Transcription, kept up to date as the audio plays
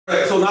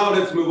so now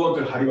let's move on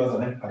to Hari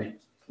waza, Hari.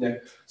 Yeah.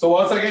 So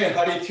once again,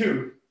 Hari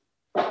 2.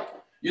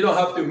 You don't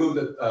have to move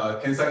the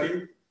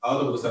Kensaki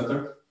out of the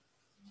center.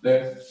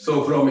 Yeah.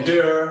 So from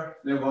here,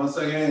 then once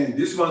again,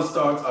 this one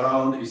starts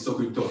around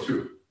Isokuito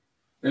 2.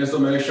 Yeah, so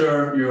make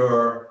sure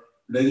your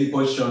ready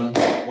position,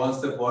 one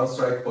step, one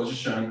strike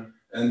position.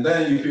 And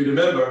then if you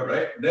remember,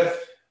 right, left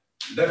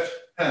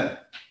hand,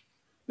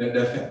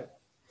 left hand.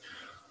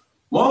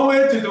 One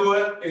way to do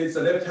it is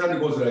the left hand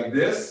goes like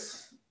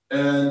this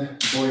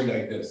and going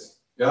like this.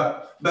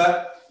 Yeah.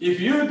 But if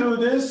you do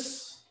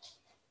this,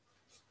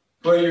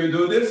 when you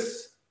do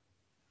this,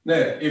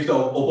 then if the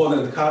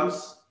opponent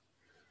comes,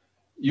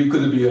 you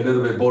could be a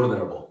little bit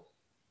vulnerable,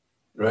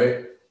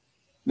 right?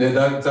 Then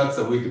that's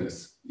a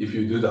weakness if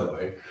you do that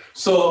way.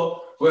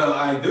 So when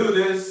I do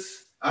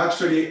this,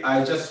 actually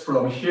I just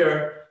from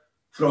here,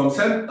 from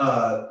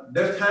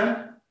left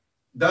hand,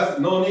 there's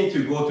no need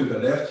to go to the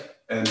left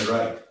and the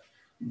right,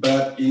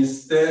 but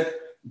instead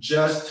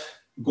just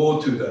go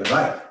to the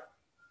right.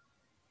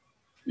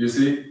 You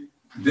see,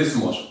 this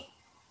motion,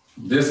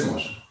 this,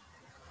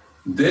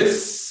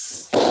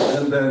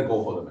 and then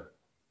go for the man.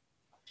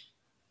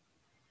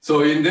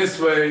 So in this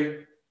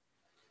way,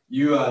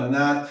 you are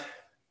not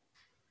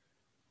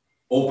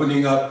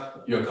opening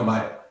up your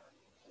kamae.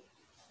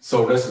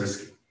 So less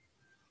risky.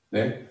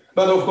 Okay?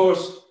 But of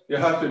course, you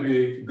have to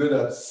be good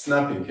at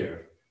snapping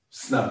here.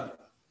 Snap,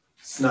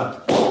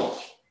 snap.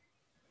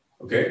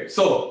 Okay,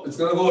 so it's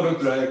gonna go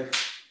look like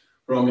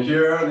from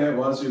here, and then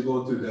once you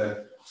go to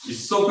the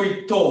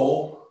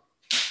Isokuito.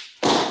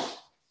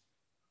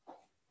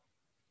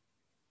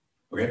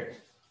 Okay,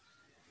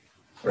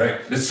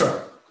 right, let's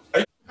start.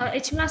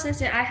 Ichimura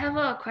Sensei, I have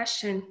a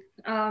question.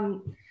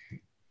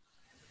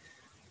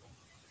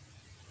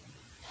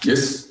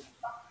 Yes.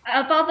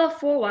 About the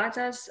four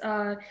wazas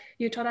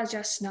you told us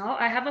just now,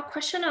 I have a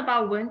question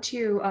about when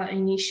to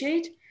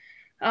initiate.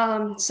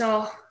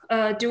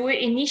 Do we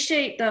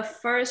initiate the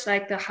first,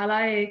 like the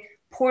halai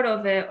part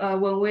of it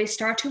when we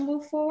start to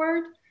move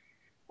forward?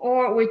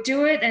 Or we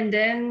do it and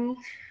then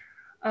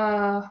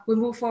we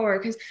move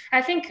forward? Because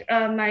I think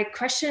my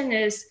question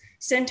is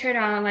centered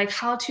on like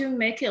how to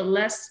make it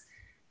less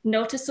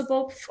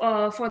noticeable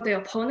for the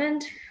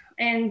opponent,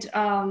 and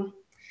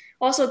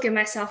also get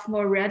myself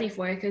more ready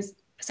for it, because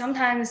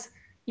sometimes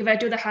if I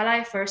do the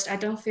highlight first, I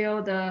don't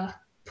feel the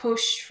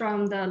push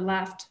from the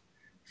left.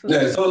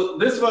 Yeah, so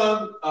this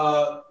one,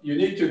 you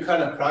need to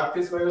kind of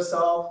practice by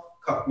yourself,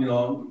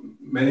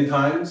 many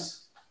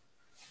times.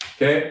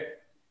 Okay.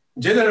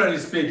 Generally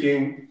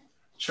speaking,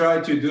 try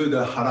to do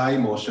the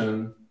harai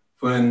motion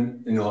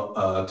when,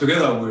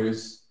 together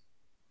with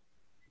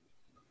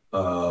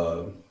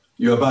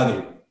your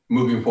body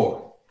moving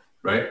forward,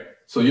 right?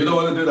 So you don't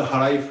want to do the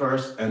harai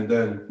first and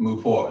then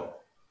move forward.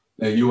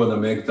 Then you want to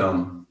make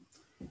them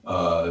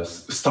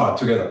start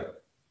together,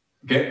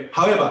 okay?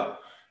 However,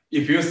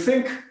 if you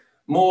think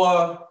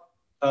more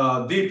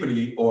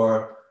deeply,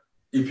 or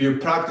if you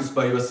practice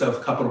by yourself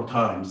a couple of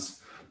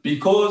times,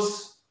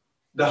 because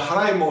the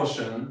harai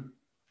motion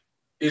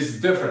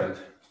is different.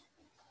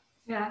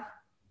 Yeah.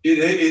 It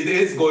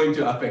is going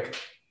to affect.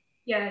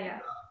 Yeah.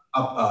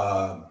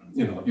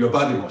 Your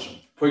body motion.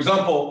 For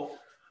example,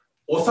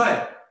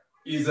 osae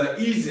is the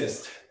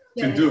easiest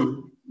to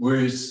do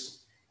with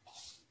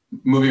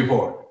moving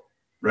forward,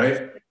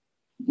 right?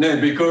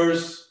 Then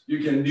because you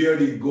can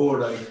really go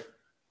like.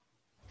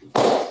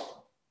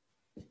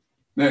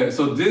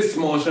 So this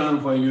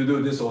motion, when you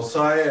do this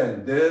osae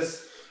and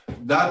this,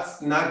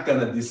 that's not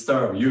gonna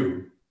disturb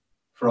you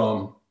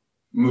from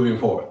moving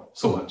forward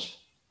so much.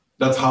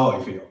 That's how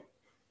I feel.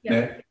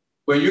 Yeah.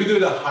 When you do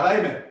the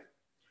haraimen,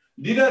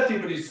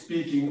 relatively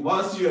speaking,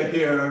 once you are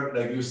here,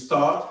 like you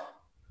start,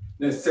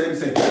 the same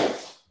thing.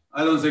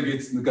 I don't think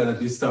it's gonna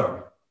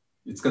disturb.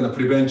 It's gonna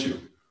prevent you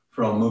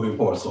from moving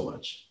forward so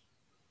much.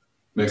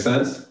 Make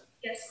sense?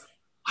 Yes.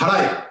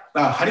 Harai.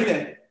 Hari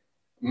ne.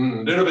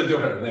 Little bit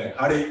different. Ne?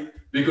 Hari,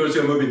 because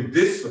you're moving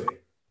this way.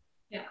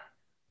 Yeah.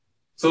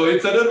 So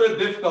it's a little bit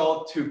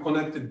difficult to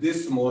connect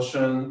this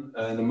motion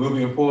and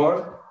moving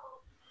forward.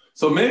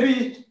 So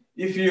maybe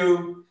if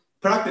you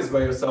practice by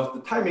yourself,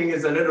 the timing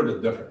is a little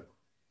bit different.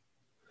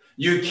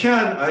 You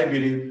can, I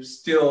believe,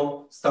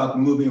 still start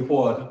moving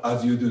forward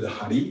as you do the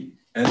hari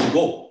and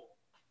go.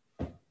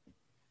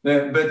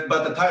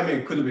 But the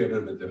timing could be a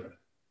little bit different.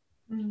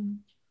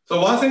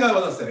 So one thing I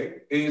want to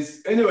say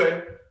is,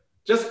 anyway,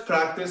 just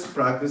practice.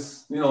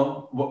 First,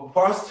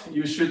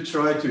 you should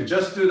try to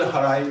just do the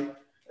harai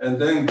and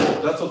then go.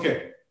 That's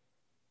okay.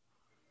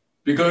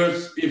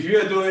 Because if you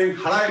are doing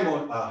harai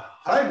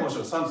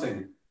motion,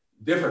 something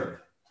different.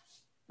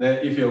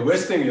 Then if you're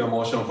wasting your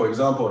motion, for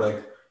example,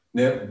 like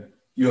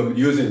you're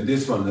using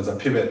this one as a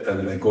pivot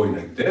and like going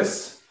like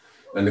this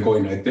and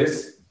going like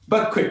this,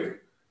 but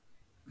quick.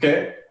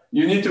 Okay,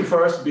 you need to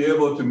first be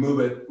able to move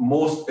it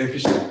most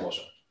efficient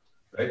motion,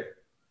 right?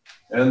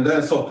 And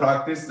then so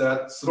practice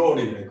that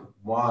slowly, like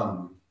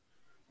 1,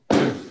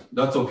 2.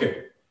 That's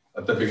okay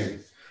at the beginning.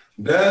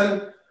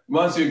 Then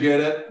once you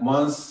get it,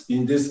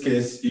 in this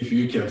case, if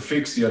you can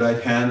fix your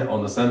right hand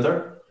on the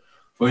center,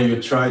 when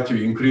you try to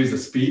increase the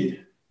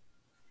speed,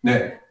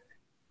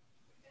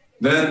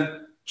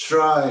 then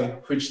try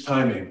which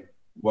timing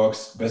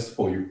works best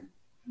for you.